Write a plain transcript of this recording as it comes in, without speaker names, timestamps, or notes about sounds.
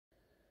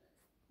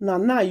Now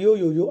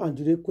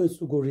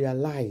Yuledochie&Juju go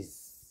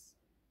realize.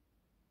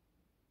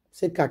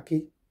 Say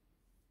khaki.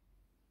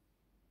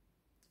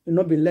 It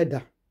not be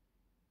leather.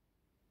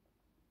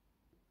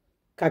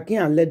 Khaki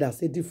and leather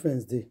say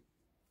difference there.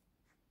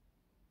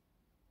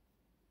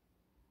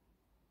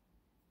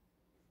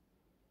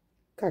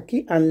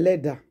 Khaki and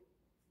leather,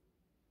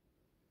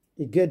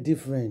 it get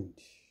different.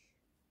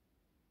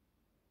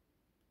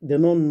 They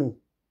don't know.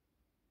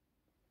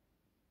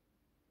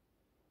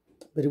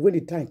 But when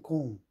the time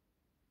come,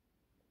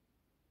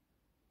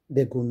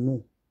 they go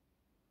know.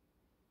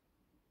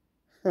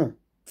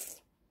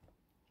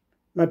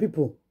 My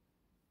people,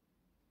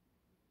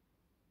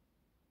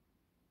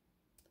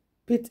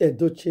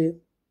 Petedochie,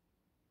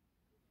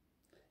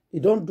 he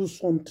don't do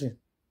something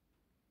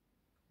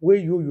where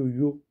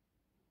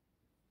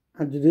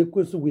and the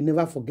Juledochie will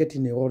never forget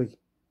in a hurry.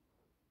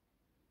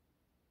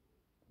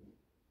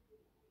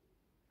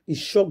 It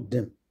shocked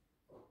them.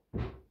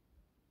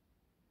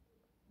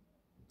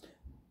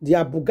 They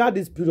are bugad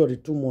this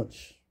period too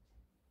much.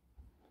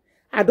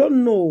 I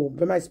don't know,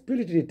 but my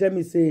spirit they tell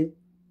me say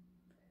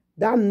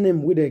that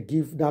name where they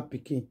give that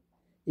pikin,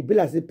 it be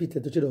like say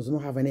Petedochie does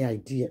not have any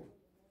idea.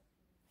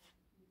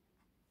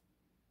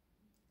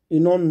 He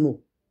don't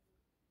know.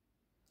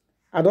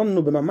 I don't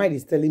know, but my mind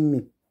is telling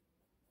me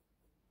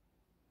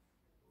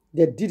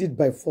they did it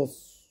by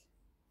force.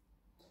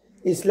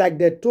 It's like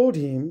they told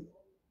him,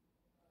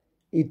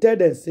 he told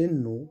them say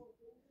no,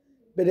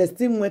 but they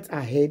still went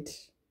ahead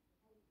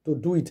to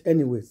do it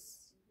anyways.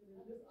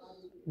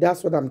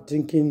 That's what I'm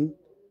thinking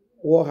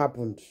what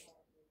happened.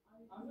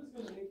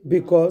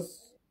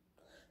 Because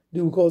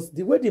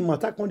the way the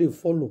matter can they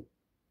follow,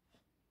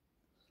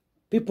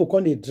 people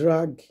can they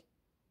drag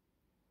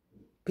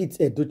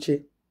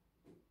Petedochie.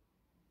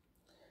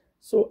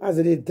 So as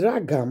they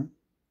drag him,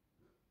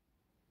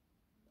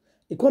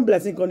 it can't be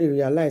like they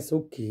realize,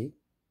 okay.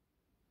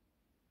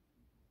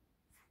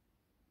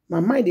 My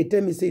mind they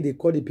tell me say they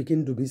call the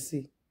pikin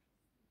WC.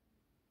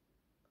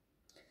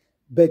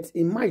 But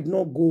it might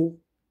not go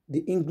the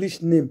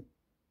English name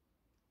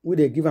where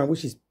they give him,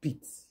 which is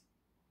Pete.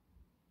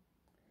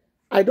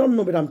 I don't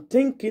know, but I'm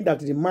thinking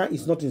that the man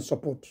is not in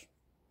support.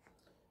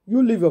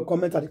 You leave your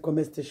comment at the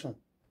comment section.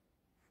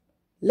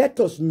 Let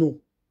us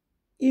know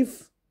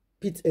if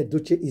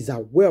Petedochie is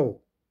aware,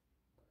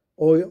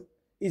 or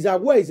is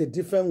aware is a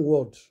different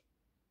word.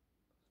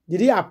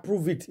 Did he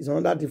approve it? Is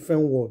another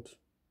different word.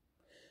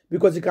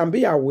 Because you can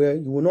be aware,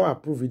 you will not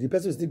approve it. The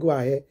person will still go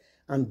ahead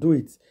and do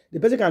it. The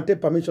person can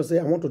take permission, say,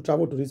 I want to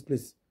travel to this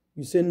place.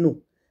 You say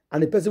no.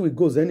 And the person will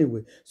go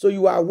anyway. So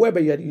you are aware,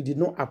 but you did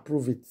not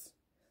approve it.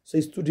 So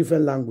it's two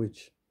different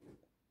language.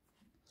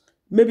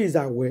 Maybe he's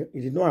aware,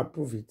 he did not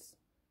approve it.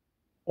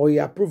 Or he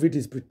approved it,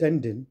 is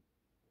pretending.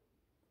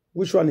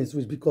 Which one is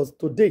which? Because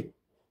today,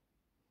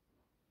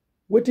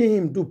 waiting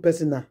him do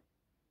personal,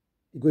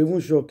 it will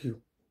even shock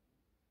you.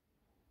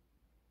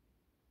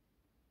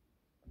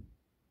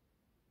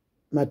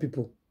 My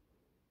people,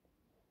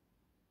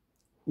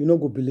 you no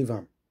go believe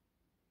him.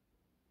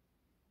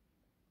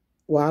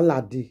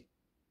 Wahala dey.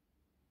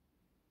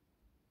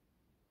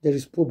 There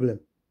is problem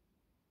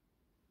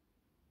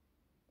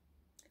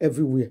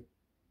everywhere.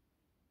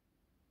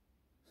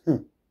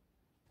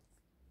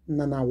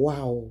 Nana,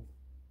 wow.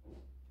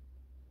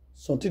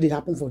 Something dey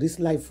happen for this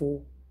life.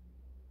 Oh.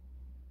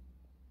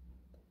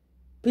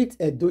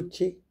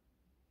 Petedochie,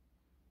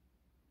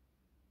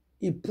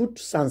 he put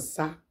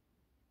sansa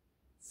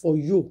for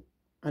you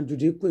and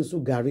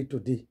Yuledochie&Juju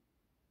today.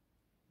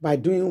 By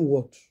doing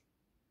what?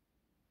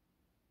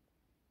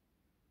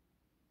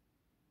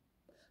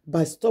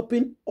 By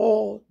stopping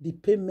all the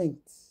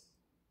payments.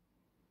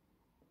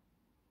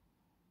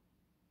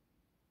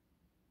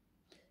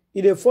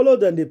 If they follow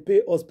them, they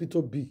pay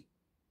hospital bill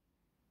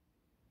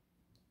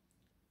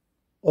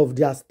of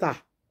their star.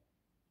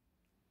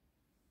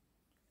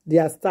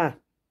 Their star,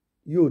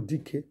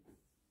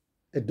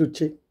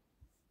 Yuledochie&Juju.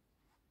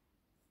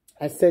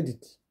 I said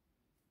it.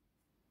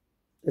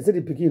 They said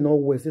the pikin not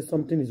well, say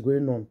something is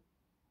going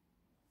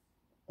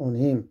on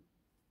him.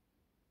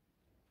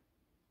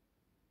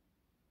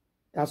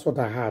 That's what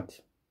I heard.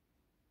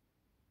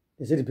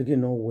 They said the pikin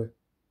not well.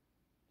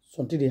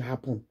 Something did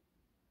happen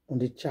on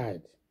the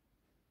child.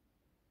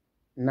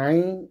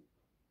 9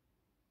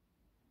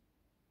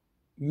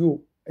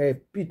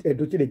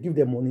 Petedochie, they give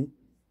them money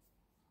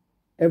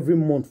every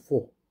month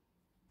for.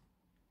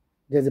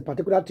 There's a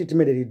particular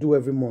treatment that they do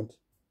every month.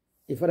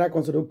 If father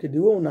consider, okay, the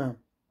owner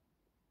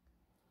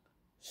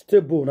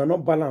stable, na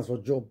not balance or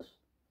job,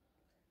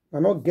 na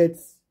not get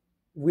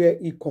where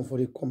he come for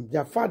the come.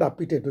 Their father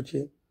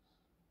Petedochie,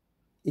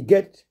 he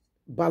get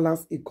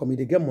balance income,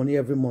 they get money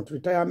every month,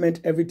 retirement,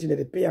 everything that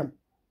they pay him.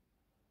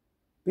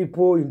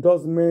 People,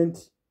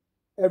 endorsement,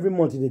 every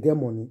month they get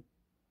money.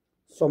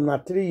 Some na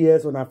 3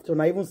 years, or na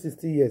even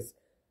 60 years.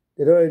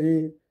 They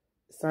already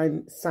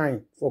sign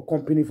for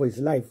company for his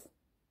life.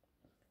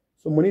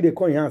 So money they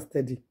come in hand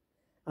steady.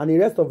 And the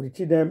rest of the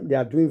children, they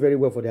are doing very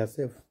well for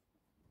themselves.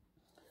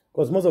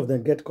 Because most of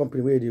them get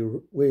company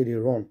where they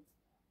run.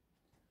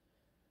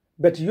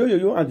 But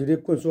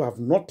Yuledochie&Juju have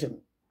nothing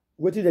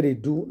What did they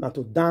do? Now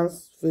to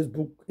dance,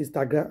 Facebook,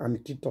 Instagram,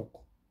 and TikTok.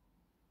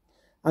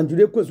 And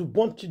Yuledochie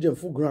born children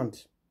full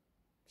grant.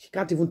 She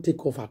can't even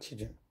take off her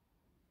children.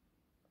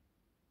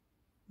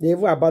 They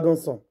even abandon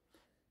some.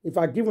 If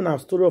I give a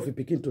story of a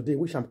Pekin today,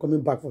 which I'm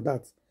coming back for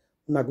that,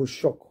 and I go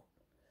shock.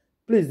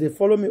 Please, they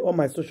follow me on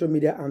my social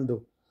media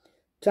handle.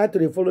 Try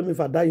to follow me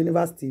for That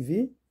Universe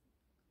TV.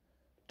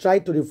 Try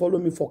to follow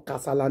me for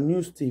Kasala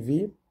News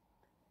TV.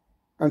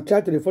 And try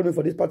to follow me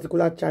for this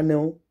particular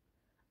channel,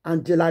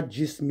 Angela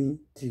Gist Me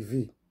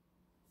TV.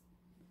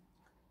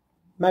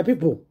 My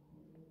people,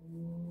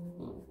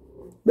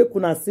 make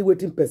una see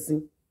waiting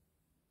person.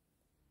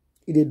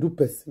 If they do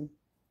person.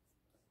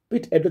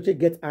 Petedochie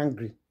get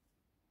angry.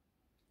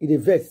 If they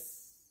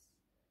vex.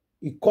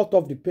 He cut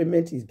off the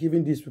payment he's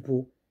giving these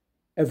people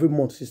every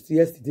month since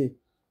yesterday.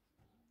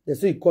 They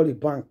say he call the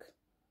bank.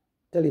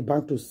 Tell the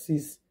bank to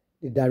cease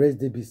the direct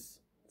debits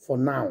for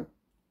now.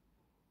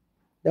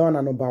 That one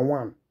are number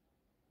one.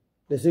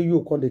 They say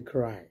you can't they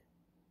cry.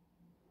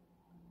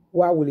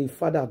 Why will his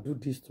father do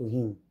this to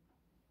him?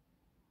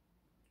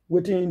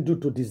 What did he do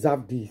to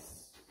deserve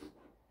this?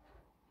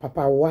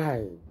 Papa,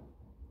 why?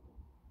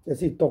 They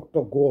say talk,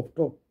 go up,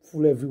 talk,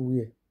 full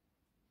everywhere.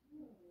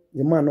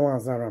 The man no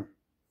answer him.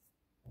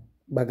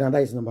 Baganda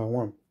is number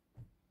one.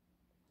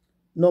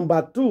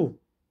 Number two,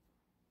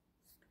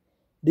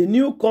 the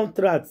new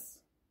contracts.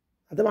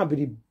 I think might be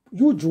the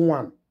huge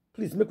one.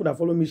 Please make una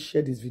follow me,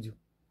 share this video.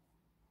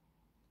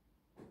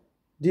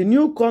 The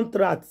new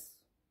contracts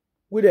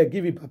where they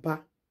give you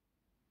Papa.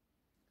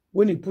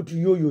 When he put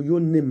your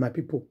name, my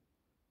people.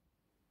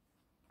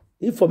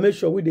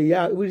 Information with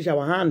the reach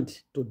our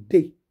hand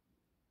today.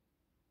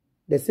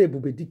 They say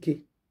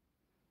Bubedike.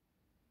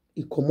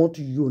 He come out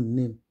to your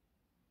name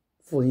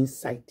for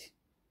insight.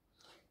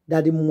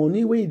 That the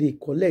money when they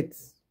collect,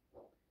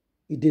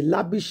 it the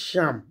lavish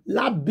sham.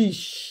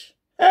 Lavish.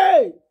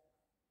 Hey!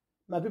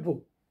 My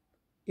people,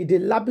 it the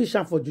lavish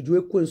sham for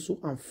Yuledochie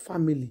and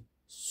family.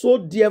 So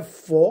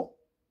therefore,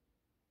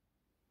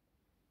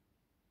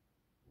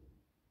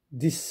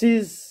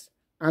 deceive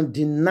and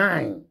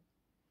deny.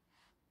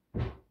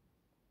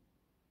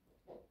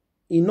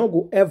 He no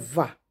go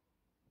ever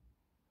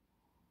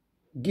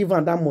give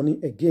her that money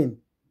again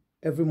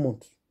every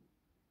month.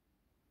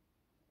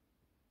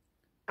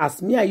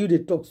 As me and you they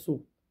talk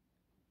so,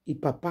 he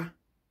Papa,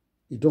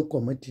 he don't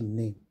comment in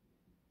name.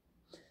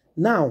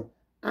 Now,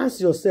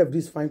 ask yourself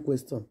this fine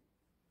question.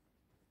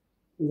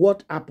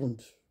 What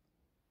happened?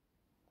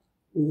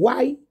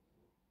 Why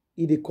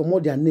did they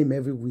commode their name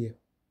everywhere?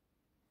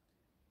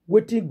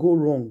 What did go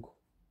wrong?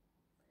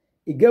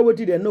 You get what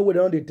they know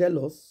what they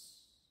tell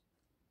us?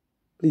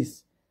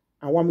 Please,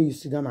 I want me to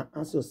sit down and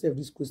answer yourself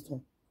this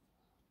question.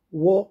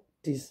 What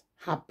is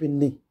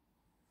happening?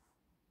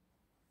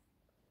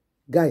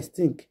 Guys,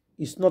 think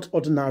it's not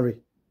ordinary.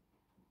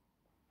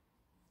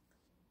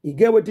 You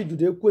get what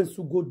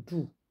Yuledochie go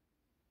do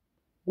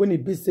when he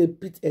be say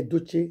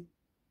Petedochie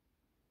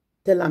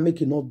tell her make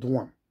you not do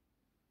one.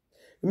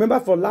 Remember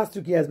for last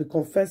week he has been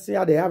confessing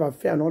how they have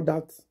affair and all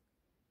that.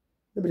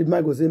 Maybe the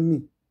man go say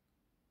me.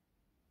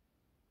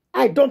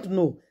 I don't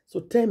know. So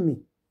tell me.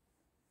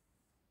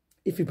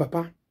 If you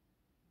Papa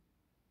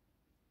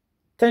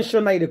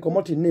tension now they come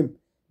out in name,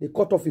 they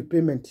cut off your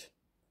payment.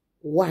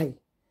 Why?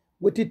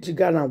 What did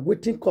trigger and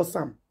waiting cause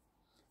them?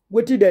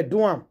 What did they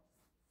do am?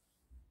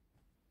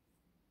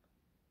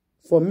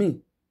 For me,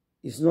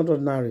 it's not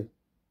ordinary.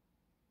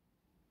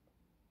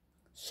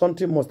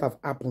 Something must have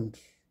happened.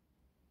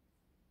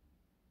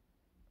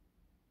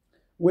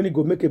 When you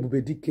go make a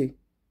Bubedike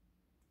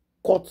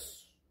cut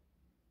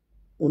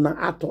una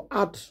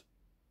out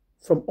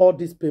from all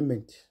this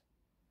payment.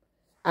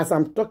 As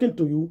I'm talking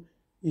to you,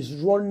 is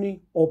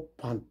running up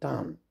and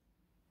down.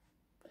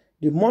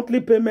 The monthly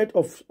payment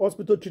of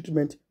hospital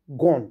treatment,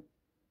 gone.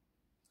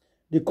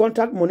 The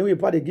contract money we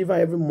pay they give her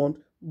every month,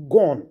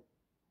 gone.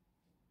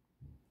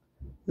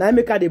 Now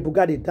make her the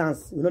buga they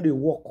dance, you know they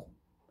walk.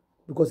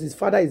 Because his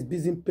father is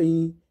busy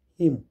paying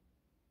him.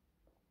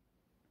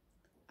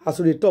 As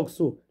they talk,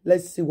 so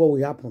let's see what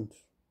will happen.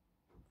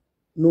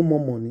 No more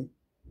money.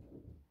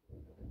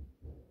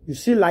 You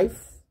see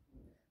life?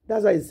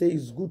 That's why I say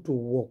it's good to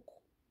work.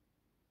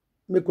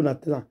 Make una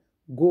tell her,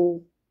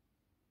 go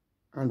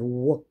and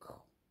work.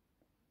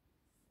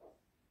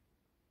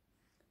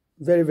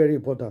 Very, very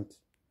important.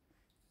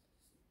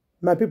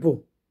 My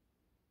people,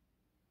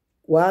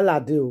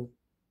 wahala dey o.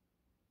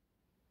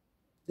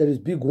 There is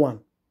big one.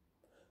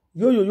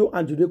 And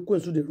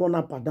Yuledochie they run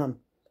up and down,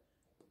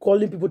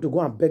 calling people to go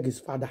and beg his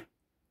father.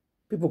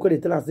 People go they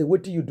tell us, say,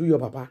 what do you do your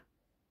Papa?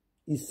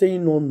 He's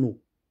saying no.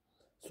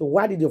 So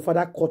why did your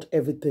father cut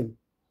everything?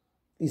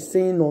 He's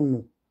saying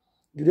no.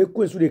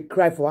 Yuledochie they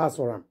cry for us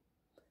or him.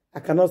 I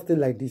cannot stay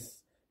like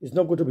this. It's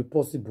not going to be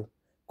possible.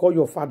 Call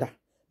your father.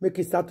 Make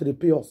it start to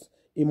repay us.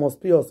 He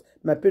must pay us.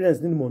 My parents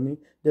need money.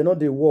 They know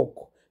they work.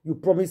 You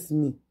promised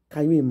me.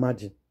 Can you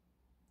imagine?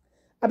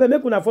 I bet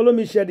make una follow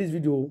me share this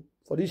video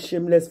for this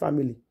shameless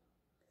family.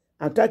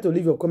 And try to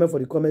leave your comment for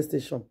the comment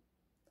station.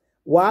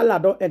 While I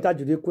don't enter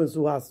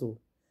Yuledochie house,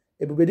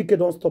 Bubedike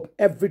don't stop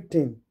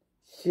everything.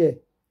 Share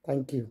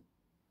Thank you.